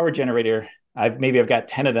now my power generator, I've got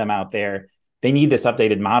 10 of them out there. They need this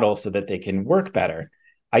updated model so that they can work better.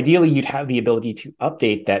 Ideally, you'd have the ability to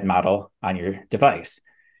update that model on your device.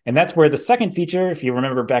 And that's where the second feature, if you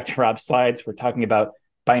remember back to Rob's slides, we're talking about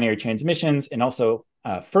binary transmissions and also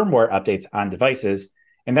firmware updates on devices.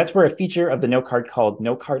 And that's where a feature of the note card called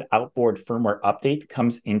Note Card Outboard Firmware Update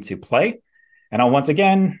comes into play. And I'll once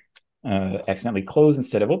again accidentally close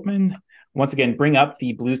instead of open. Once again, bring up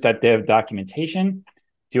the blues.dev documentation,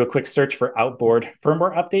 do a quick search for outboard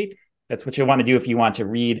firmware update. That's what you'll want to do if you want to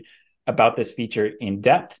read about this feature in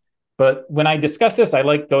depth. But when I discuss this, I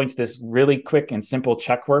like going to this really quick and simple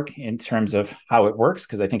check work in terms of how it works,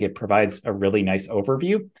 because I think it provides a really nice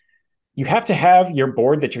overview. You have to have your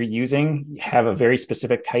board that you're using have a very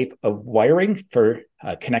specific type of wiring for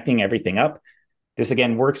connecting everything up. This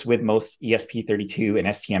again works with most ESP32 and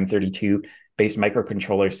STM32 based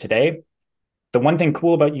microcontrollers today. The one thing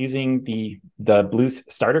cool about using the Blues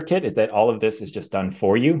starter kit is that all of this is just done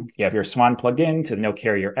for you. You have your Swan plugged in to the No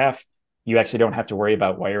Carrier F. You actually don't have to worry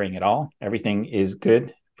about wiring at all. Everything is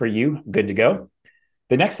good for you, good to go.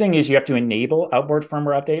 The next thing is you have to enable outboard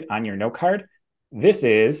firmware update on your note card. This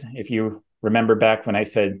is, if you remember back when I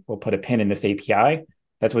said we'll put a pin in this API,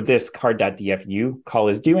 that's what this card.dfu call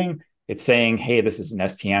is doing. It's saying, hey, this is an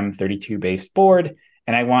STM32 based board,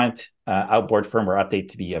 and I want outboard firmware update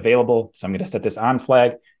to be available. So I'm going to set this on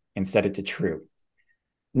flag and set it to true.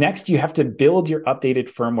 Next, you have to build your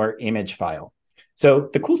updated firmware image file. So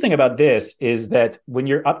the cool thing about this is that when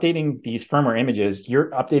you're updating these firmware images,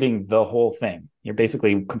 you're updating the whole thing. You're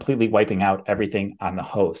basically completely wiping out everything on the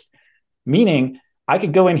host. Meaning I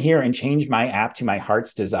could go in here and change my app to my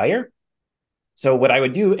heart's desire. So what I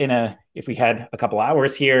would do if we had a couple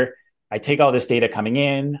hours here, I'd take all this data coming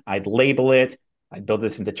in, I'd label it, I'd build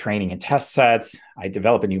this into training and test sets, I'd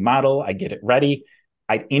develop a new model, I'd get it ready,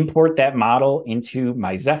 I'd import that model into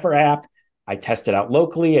my Zephyr app, I'd test it out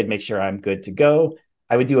locally, I'd make sure I'm good to go.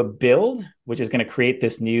 I would do a build, which is going to create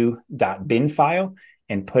this new .bin file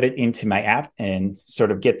and put it into my app and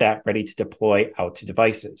sort of get that ready to deploy out to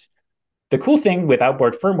devices. The cool thing with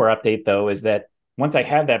outboard firmware update, though, is that once I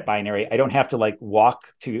have that binary, I don't have to like walk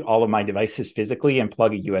to all of my devices physically and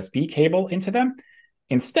plug a USB cable into them.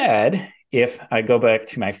 Instead, if I go back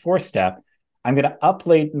to my fourth step, I'm going to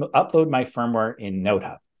upload my firmware in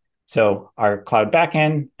NoteHub. So our cloud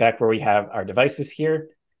backend, back where we have our devices here,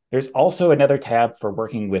 there's also another tab for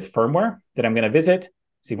working with firmware that I'm going to visit.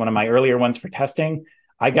 See one of my earlier ones for testing.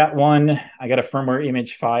 I got a firmware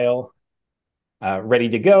image file ready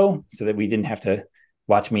to go so that we didn't have to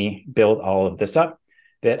watch me build all of this up,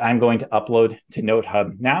 that I'm going to upload to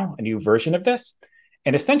NoteHub now, a new version of this.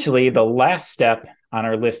 And essentially the last step on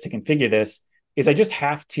our list to configure this is I just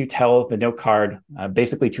have to tell the note card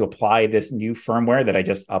basically to apply this new firmware that I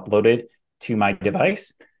just uploaded to my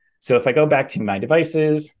device. So if I go back to my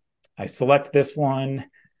devices, I select this one,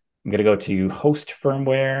 I'm going to go to host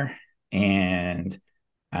firmware, and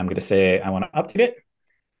I'm going to say I want to update it.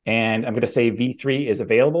 And I'm going to say V3 is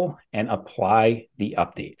available and apply the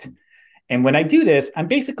update. And when I do this, I'm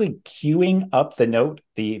basically queuing up the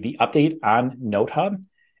update on NoteHub.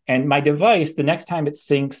 And my device, the next time it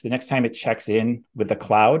syncs, the next time it checks in with the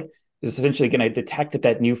cloud, is essentially going to detect that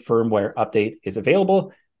that new firmware update is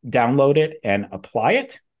available, download it, and apply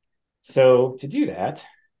it. So to do that,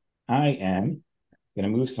 I am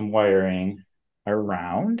going to move some wiring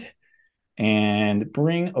around and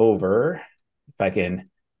bring over, if I can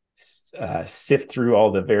sift through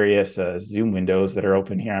all the various Zoom windows that are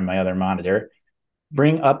open here on my other monitor,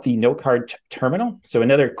 bring up the note card terminal. So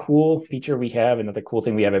another cool feature we have, another cool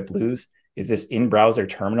thing we have at Blues is this in-browser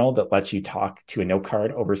terminal that lets you talk to a note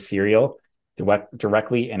card over serial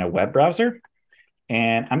directly in a web browser.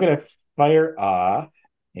 And I'm going to fire off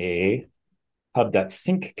a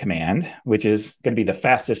hub.sync command, which is going to be the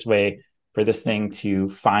fastest way for this thing to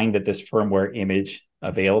find that this firmware image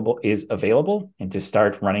is available and to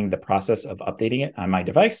start running the process of updating it on my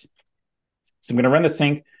device. So I'm going to run the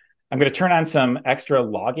sync. I'm going to turn on some extra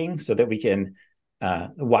logging so that we can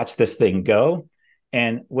watch this thing go.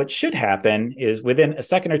 And what should happen is within a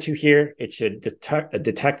second or two here, it should detect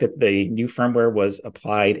that the new firmware was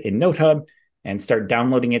applied in NoteHub and start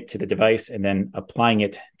downloading it to the device and then applying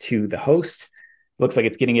it to the host. Looks like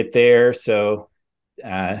it's getting it there. So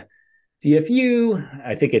DFU,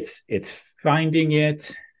 I think it's finding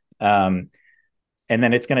it. And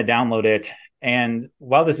then it's going to download it. And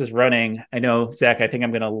while this is running, I know, Zach, I think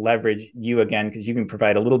I'm going to leverage you again because you can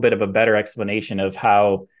provide a little bit of a better explanation of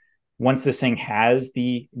how once this thing has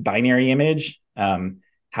the binary image,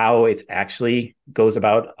 how it actually goes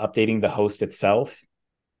about updating the host itself.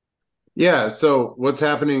 Yeah, so what's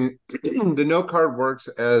happening, the note card works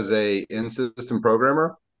as a in-system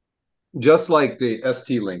programmer, just like the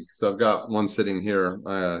ST Link. So I've got one sitting here.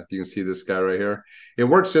 You can see this guy right here. It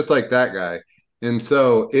works just like that guy. And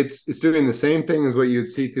so it's doing the same thing as what you'd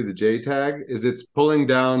see through the JTAG, is it's pulling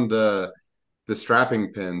down the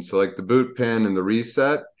strapping pin, so like the boot pin and the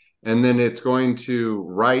reset, and then it's going to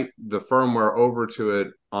write the firmware over to it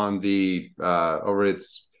on the over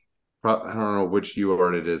its, I don't know which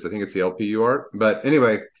UART it is. I think it's the LP UART. But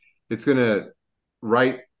anyway, it's going to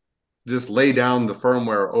just lay down the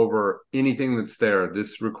firmware over anything that's there.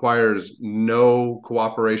 This requires no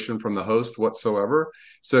cooperation from the host whatsoever.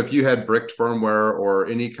 So if you had bricked firmware or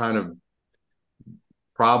any kind of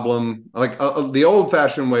problem, like the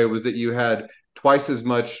old-fashioned way was that you had twice as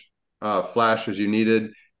much flash as you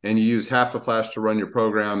needed, and you use half the flash to run your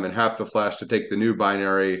program and half the flash to take the new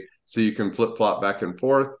binary so you can flip-flop back and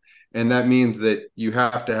forth. And that means that you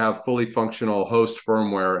have to have fully functional host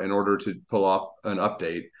firmware in order to pull off an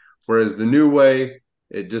update. Whereas the new way,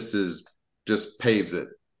 it just paves it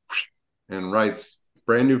and writes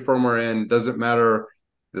brand new firmware in. Doesn't matter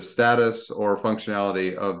the status or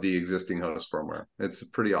functionality of the existing host firmware. It's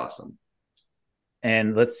pretty awesome.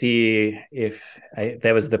 And let's see if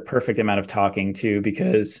that was the perfect amount of talking too,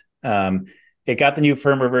 because it got the new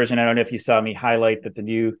firmware version. I don't know if you saw me highlight that the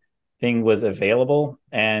new thing was available.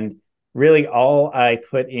 And really all I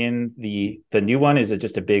put in the new one is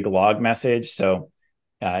just a big log message. So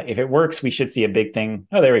if it works, we should see a big thing.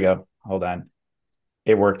 Oh, there we go. Hold on.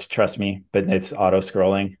 It worked, trust me, but it's auto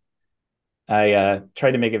scrolling. I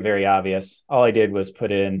tried to make it very obvious. All I did was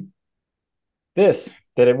put in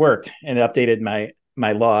that it worked and it updated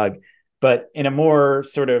my log. But in a more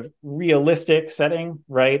sort of realistic setting,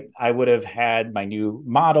 right, I would have had my new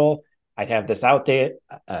model. I'd have this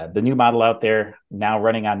the new model out there now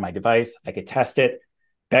running on my device. I could test it.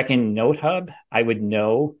 Back in NoteHub, I would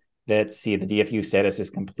know that, the DFU status is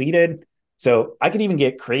completed. So I could even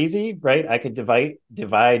get crazy, right? I could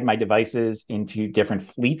divide my devices into different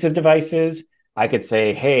fleets of devices. I could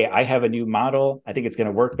say, hey, I have a new model. I think it's going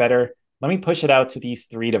to work better. Let me push it out to these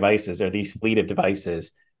 3 devices or these fleet of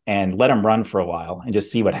devices and let them run for a while and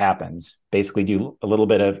just see what happens. Basically do a little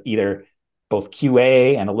bit of either both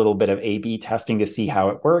QA and a little bit of A/B testing to see how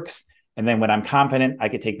it works. And then when I'm confident, I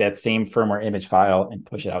could take that same firmware image file and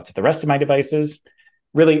push it out to the rest of my devices.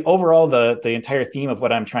 Really, overall, the entire theme of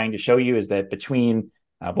what I'm trying to show you is that between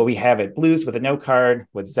what we have at Blues with a note card,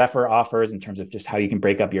 what Zephyr offers in terms of just how you can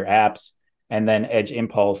break up your apps, and then Edge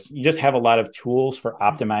Impulse, you just have a lot of tools for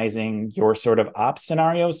optimizing your sort of ops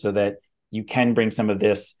scenario so that you can bring some of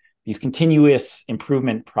these continuous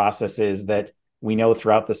improvement processes that we know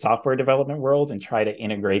throughout the software development world and try to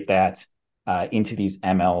integrate that into these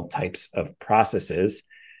ML types of processes.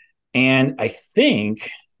 And I think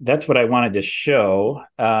that's what I wanted to show.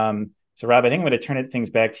 So Rob, I think I'm going to turn things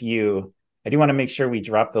back to you. I do want to make sure we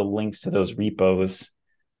drop the links to those repos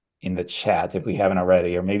in the chat if we haven't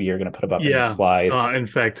already, or maybe you're going to put them up in the slides. In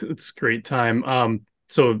fact, it's a great time.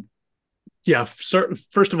 So yeah,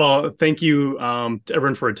 first of all, thank you to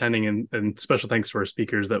everyone for attending, and special thanks to our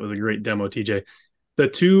speakers. That was a great demo, TJ. The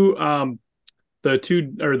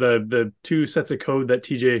two sets of code that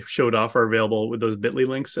TJ showed off are available with those bit.ly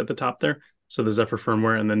links at the top there. So the Zephyr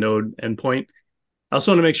firmware and the node endpoint. I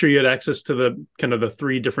also want to make sure you had access to the kind of the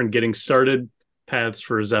 3 different getting started paths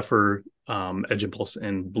for Zephyr, Edge Impulse,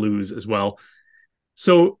 and Blues as well.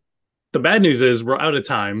 So the bad news is we're out of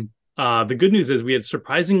time. the good news is we had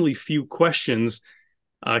surprisingly few questions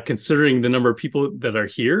considering the number of people that are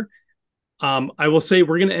here. I will say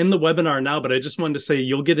we're going to end the webinar now, but I just wanted to say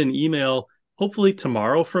you'll get an email hopefully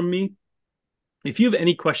tomorrow from me. If you have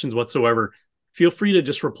any questions whatsoever, feel free to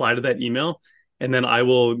just reply to that email, and then I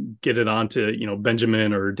will get it on to,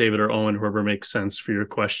 Benjamin or David or Owen, whoever makes sense for your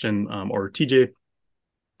question, or TJ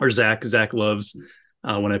or Zach. Zach loves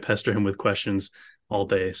when I pester him with questions all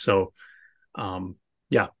day. So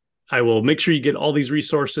yeah, I will make sure you get all these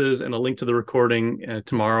resources and a link to the recording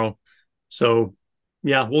tomorrow. So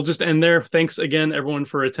yeah, we'll just end there. Thanks again, everyone,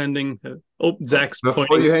 for attending. Zach's Before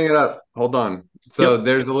pointing. you hang it up, hold on. So Yep.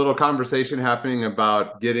 there's a little conversation happening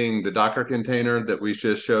about getting the Docker container that we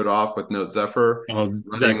just showed off with Node Zephyr Oh, Zach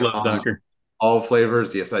running loves on Docker. all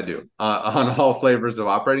flavors. Yes, I do. On all flavors of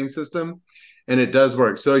operating system. And it does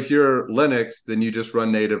work. So if you're Linux, then you just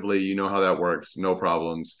run natively. You know how that works. No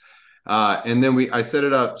problems. And then I set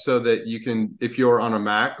it up so that you can, if you're on a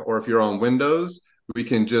Mac or if you're on Windows, we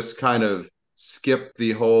can just kind of skip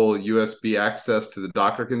the whole USB access to the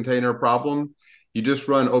Docker container problem. You just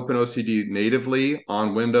run OpenOCD natively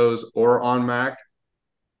on Windows or on Mac.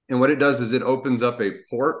 And what it does is it opens up a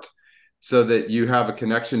port so that you have a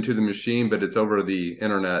connection to the machine, but it's over the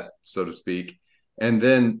internet, so to speak. And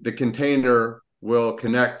then the container will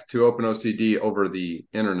connect to OpenOCD over the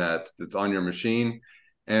internet that's on your machine.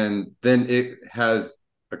 And then it has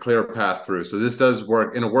a clear path through. So this does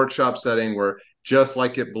work in a workshop setting where, just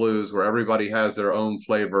like at Blues, where everybody has their own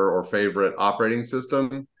flavor or favorite operating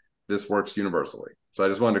system, this works universally. So I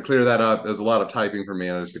just wanted to clear that up. There's a lot of typing for me,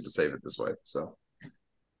 and I just get to save it this way. So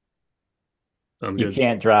Sounds You good.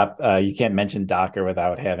 you can't mention Docker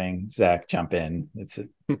without having Zach jump in.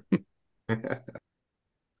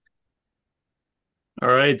 All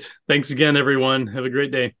right. Thanks again, everyone. Have a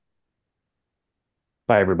great day.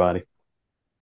 Bye, everybody.